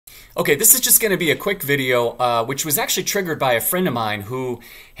Okay, this is just going to be a quick video, which was actually triggered by a friend of mine who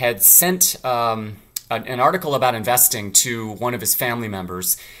had sent an article about investing to one of his family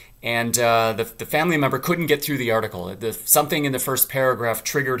members. And the family member couldn't get through the article. Something in the first paragraph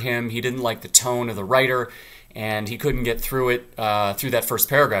triggered him. He didn't like the tone of the writer, and he couldn't get through it, through that first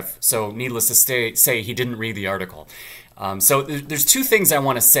paragraph. So needless to say, he didn't read the article. So there's two things I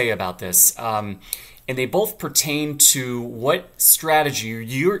want to say about this. And they both pertain to what strategy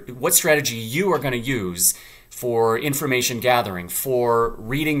you are going to use for information gathering, for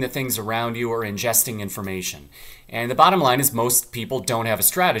reading the things around you or ingesting information. And the bottom line is most people don't have a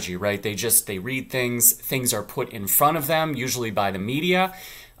strategy, right? They read things are put in front of them, usually by the media.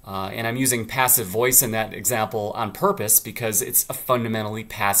 And I'm using passive voice in that example on purpose because it's a fundamentally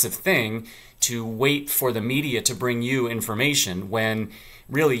passive thing to wait for the media to bring you information when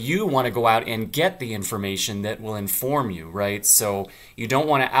really you want to go out and get the information that will inform you, right? So you don't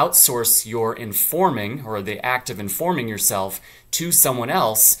want to outsource your informing or the act of informing yourself to someone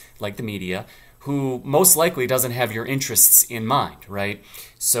else like the media who most likely doesn't have your interests in mind, right?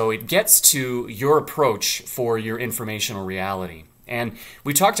 So it gets to your approach for your informational reality. And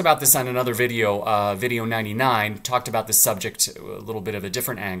we talked about this on another video, video 99, talked about this subject a little bit of a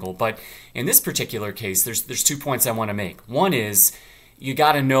different angle. But in this particular case, there's 2 points I want to make. One is you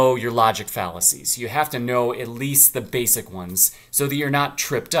got to know your logic fallacies. You have to know at least the basic ones so that you're not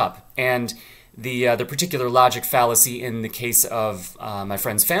tripped up. And the particular logic fallacy in the case of my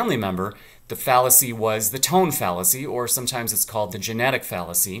friend's family member, the fallacy was the tone fallacy, or sometimes it's called the genetic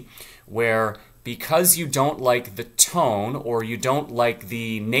fallacy, where because you don't like the tone or you don't like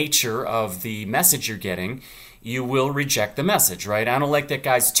the nature of the message you're getting, you will reject the message, right? I don't like that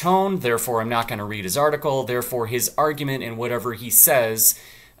guy's tone, therefore I'm not going to read his article, therefore his argument and whatever he says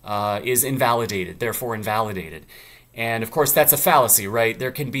is invalidated, therefore invalidated. And of course that's a fallacy, right?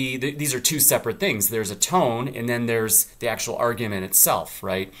 There can be, these are two separate things. There's a tone and then there's the actual argument itself,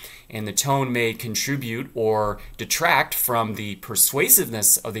 right? And the tone may contribute or detract from the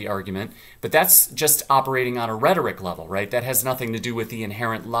persuasiveness of the argument, but that's just operating on a rhetoric level, right? That has nothing to do with the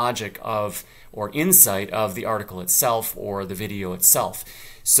inherent logic of or insight of the article itself or the video itself.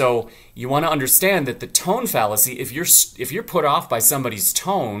 So you want to understand that the tone fallacy, if you're put off by somebody's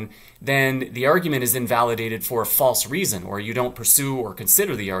tone, then the argument is invalidated for a false reason, or you don't pursue or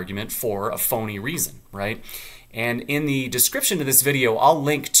consider the argument for a phony reason, right? And in the description of this video, I'll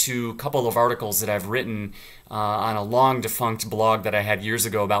link to a couple of articles that I've written on a long defunct blog that I had years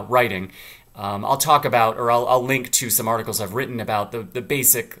ago about writing. I'll talk about, or I'll link to some articles I've written about the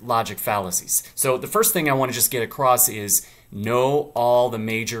basic logic fallacies. So the first thing I want to just get across is know all the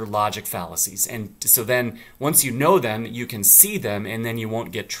major logic fallacies. And so then once you know them, you can see them and then you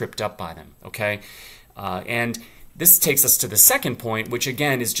won't get tripped up by them, okay? And this takes us to the second point, which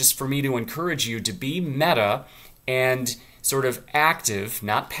again is just for me to encourage you to be meta and sort of active,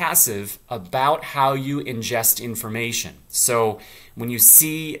 not passive, about how you ingest information. So when you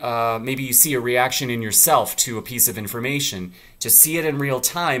see, maybe you see a reaction in yourself to a piece of information, to see it in real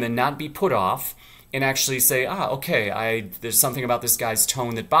time and not be put off, and actually say, okay, there's something about this guy's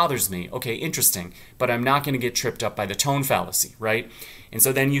tone that bothers me. Okay, interesting, but I'm not going to get tripped up by the tone fallacy, right? And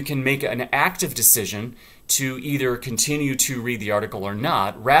so then you can make an active decision to either continue to read the article or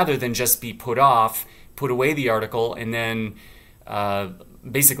not, rather than just be put off, put away the article, and then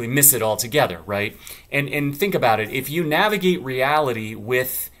basically miss it altogether, right? And think about it. If you navigate reality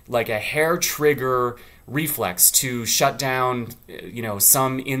with like a hair trigger reflex to shut down,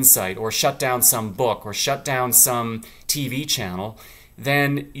 some insight, or shut down some book, or shut down some TV channel,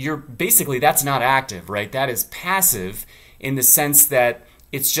 then you're basically, that's not active, right? That is passive in the sense that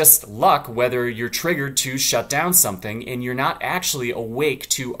it's just luck whether you're triggered to shut down something, and you're not actually awake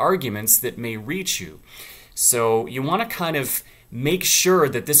to arguments that may reach you. So you want to kind of make sure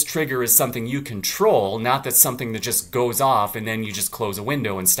that this trigger is something you control, not that something that just goes off and then you just close a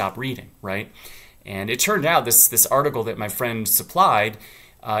window and stop reading, right? And it turned out this article that my friend supplied,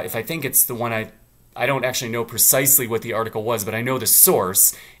 if I think it's the one I don't actually know precisely what the article was, but I know the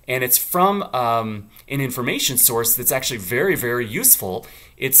source, and it's from an information source that's actually very, very useful.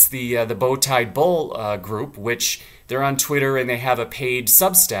 It's the Bow-Tied Bull group, which they're on Twitter, and they have a paid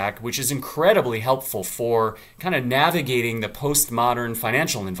Substack, which is incredibly helpful for kind of navigating the postmodern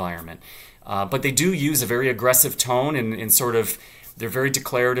financial environment. But they do use a very aggressive tone and sort of, they're very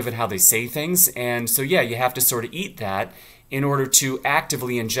declarative in how they say things. And so, yeah, you have to sort of eat that in order to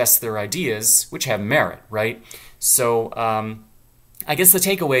actively ingest their ideas, which have merit, right? So I guess the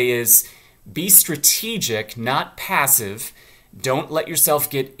takeaway is be strategic, not passive, Don't let yourself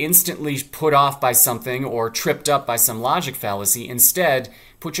get instantly put off by something or tripped up by some logic fallacy. Instead,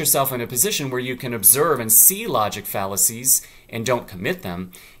 put yourself in a position where you can observe and see logic fallacies and don't commit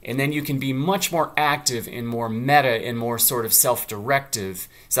them. And then you can be much more active and more meta and more sort of self-directed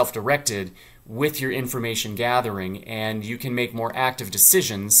with your information gathering, and you can make more active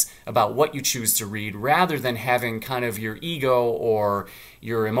decisions about what you choose to read rather than having kind of your ego or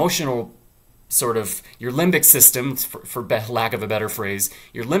your emotional sort of your limbic system, for lack of a better phrase,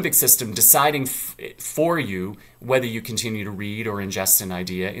 your limbic system deciding for you whether you continue to read or ingest an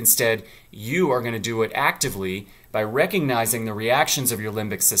idea. Instead, you are going to do it actively by recognizing the reactions of your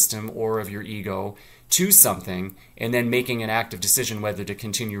limbic system or of your ego to something and then making an active decision whether to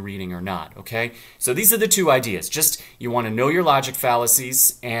continue reading or not, okay? So these are the two ideas. Just you want to know your logic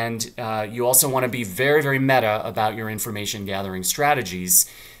fallacies, and you also want to be very, very meta about your information gathering strategies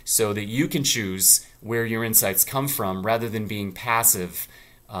so that you can choose where your insights come from rather than being passive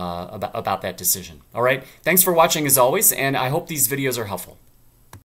about that decision. All right? Thanks for watching as always, and I hope these videos are helpful.